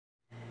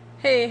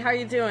Hey, how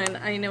you doing?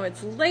 I know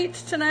it's late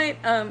tonight.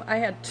 I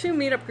had two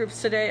meetup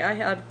groups today. I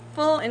had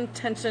full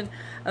intention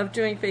of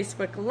doing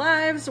Facebook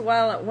Lives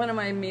while at one of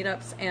my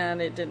meetups, and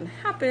it didn't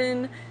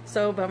happen.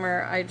 So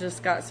bummer. I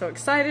just got so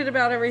excited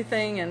about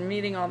everything and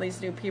meeting all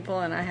these new people,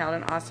 and I had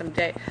an awesome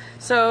day.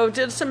 So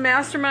did some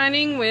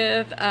masterminding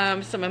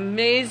with some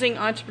amazing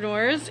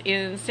entrepreneurs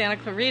in Santa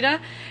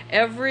Clarita.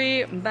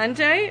 Every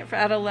Monday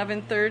at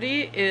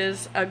 11:30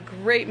 is a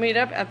great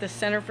meetup at the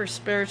Center for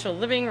Spiritual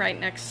Living right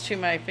next to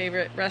my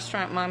favorite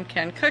restaurant, Mom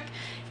Can Cook,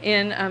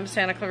 in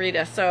Santa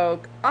Clarita. So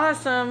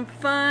awesome,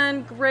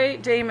 fun,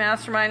 great day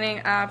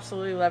masterminding.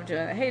 Absolutely love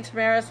doing it. Hey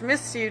Tamaris,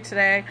 missed you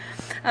today.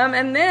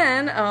 And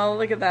then, oh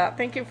look at that,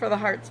 thank you for the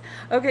hearts.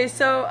 Okay,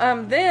 so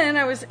then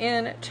I was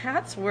in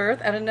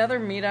Chatsworth at another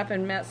meetup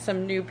and met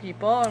some new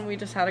people, and we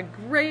just had a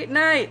great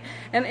night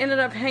and ended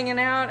up hanging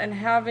out and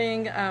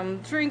having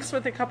drinks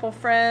with a couple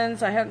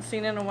friends I hadn't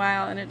seen in a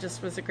while, and it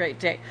just was a great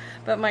day.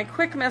 But my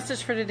quick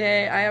message for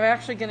today, I am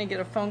actually going to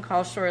get a phone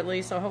call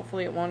shortly, so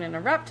hopefully it won't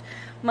interrupt.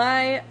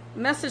 My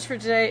message for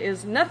today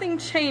is nothing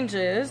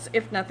changes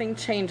if nothing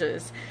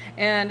changes.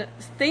 And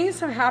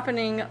things are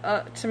happening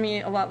to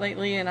me a lot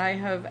lately, and I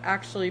have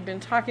actually been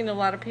talking to a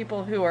lot of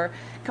people who are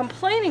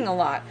complaining a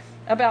lot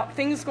about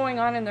things going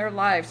on in their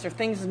lives, or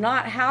things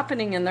not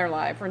happening in their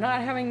life, or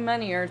not having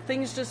money, or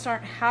things just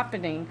aren't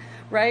happening,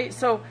 right?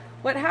 So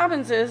what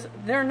happens is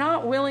they're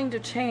not willing to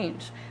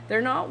change.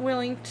 They're not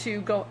willing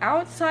to go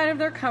outside of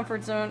their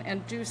comfort zone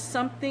and do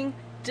something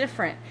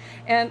different.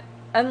 And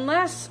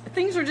unless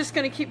things are just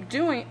going to keep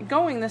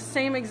going the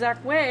same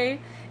exact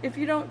way if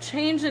you don't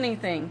change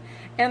anything.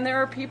 And there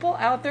are people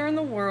out there in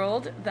the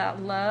world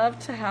that love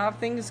to have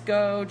things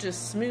go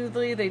just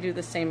smoothly. They do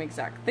the same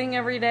exact thing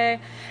every day,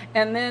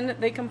 and then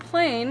they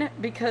complain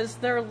because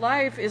their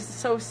life is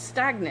so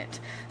stagnant.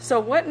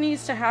 So what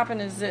needs to happen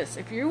is this: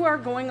 if you are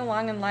going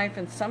along in life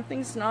and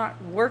something's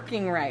not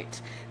working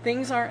right,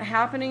 things aren't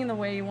happening the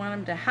way you want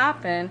them to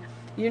happen,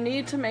 you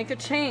need to make a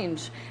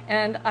change.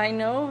 And I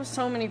know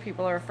so many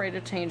people are afraid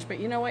of change, but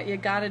you know what? You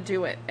got to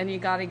do it, and you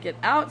got to get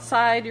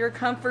outside your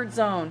comfort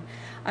zone.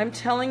 I'm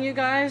telling you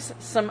guys,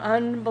 some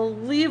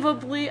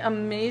unbelievably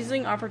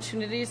amazing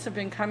opportunities have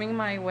been coming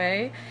my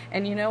way.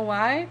 And you know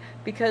why?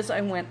 Because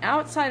I went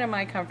outside of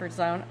my comfort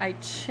zone. I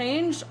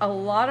changed a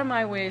lot of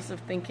my ways of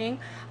thinking.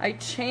 I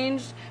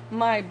changed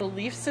my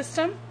belief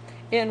system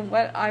in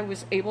what I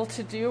was able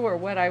to do, or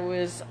what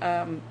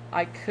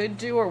I could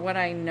do, or what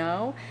I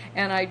know,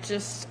 and I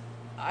just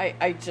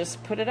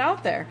put it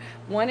out there.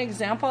 One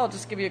example, I'll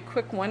just give you a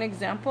quick one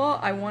example.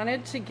 I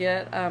wanted to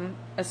get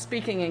a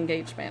speaking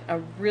engagement, a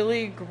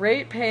really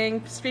great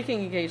paying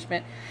speaking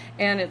engagement,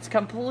 and it's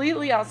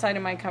completely outside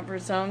of my comfort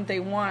zone. They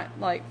want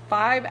like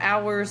 5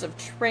 hours of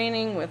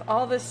training with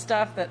all this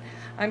stuff that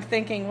I'm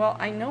thinking, well,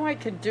 I know I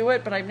could do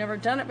it, but I've never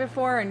done it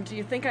before, and do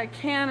you think I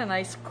can? And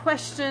I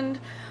questioned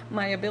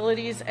my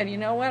abilities, and you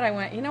know what? I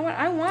went, you know what?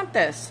 I want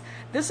this.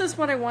 This is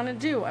what I want to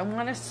do. I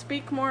want to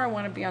speak more. I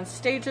want to be on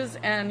stages,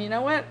 and you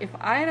know what? If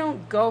I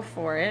don't go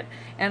for it,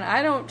 and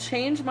I don't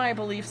change my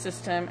belief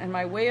system and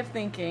my way of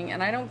thinking,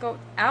 and I don't go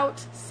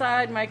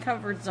outside my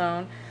comfort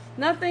zone,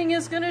 nothing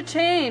is going to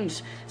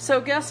change.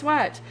 So guess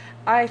what?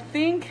 I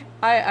think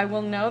I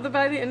will know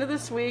by the end of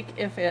this week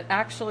if it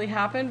actually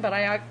happened, but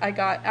I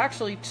got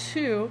actually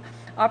 2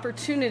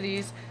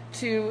 opportunities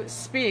to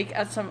speak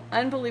at some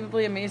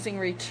unbelievably amazing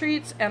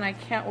retreats, and I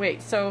can't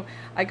wait. So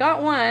I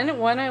got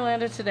one I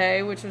landed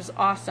today, which was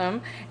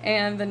awesome,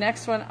 and the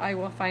next one I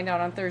will find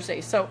out on Thursday.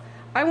 So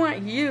I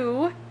want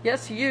you,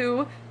 yes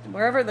you,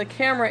 wherever the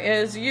camera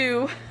is,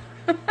 you,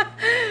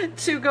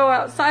 to go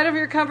outside of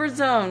your comfort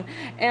zone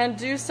and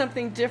do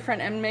something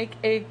different and make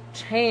a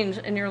change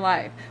in your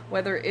life.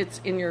 Whether it's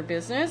in your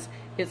business,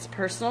 it's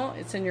personal,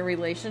 it's in your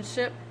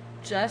relationship,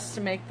 just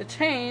to make the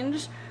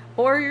change,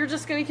 or you're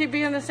just going to keep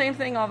being the same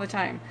thing all the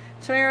time.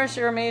 Tamaris,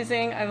 you're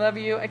amazing. I love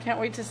you. I can't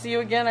wait to see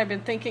you again. I've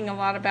been thinking a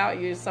lot about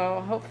you,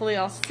 so hopefully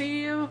I'll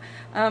see you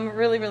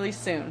really, really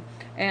soon.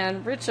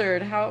 And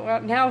Richard, how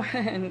now?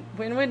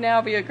 When would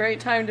now be a great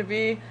time to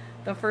be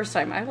the first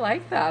time? I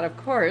like that, of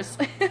course.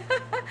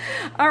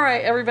 All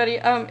right, everybody.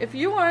 If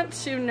you want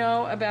to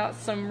know about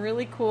some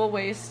really cool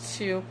ways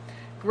to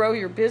grow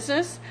your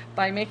business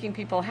by making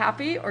people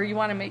happy, or you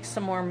want to make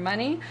some more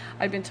money,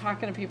 I've been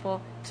talking to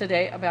people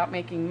today about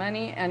making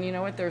money, and you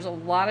know what? There's a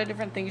lot of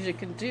different things you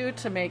can do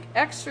to make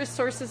extra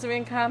sources of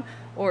income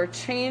or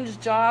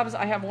change jobs.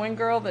 I have one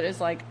girl that is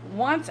like,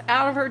 wants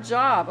out of her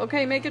job.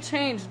 Okay, make a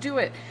change, do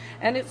it.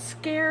 And it's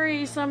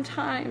scary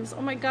sometimes.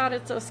 Oh my God,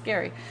 it's so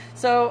scary.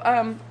 So,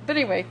 but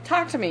anyway,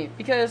 talk to me,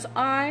 because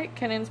I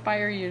can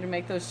inspire you to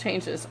make those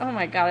changes. Oh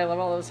my God, I love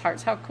all those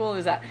hearts. How cool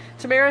is that?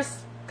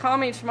 Tamaris, call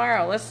me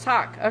tomorrow. Let's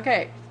talk.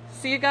 Okay.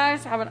 See you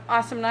guys. Have an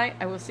awesome night.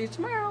 I will see you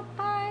tomorrow.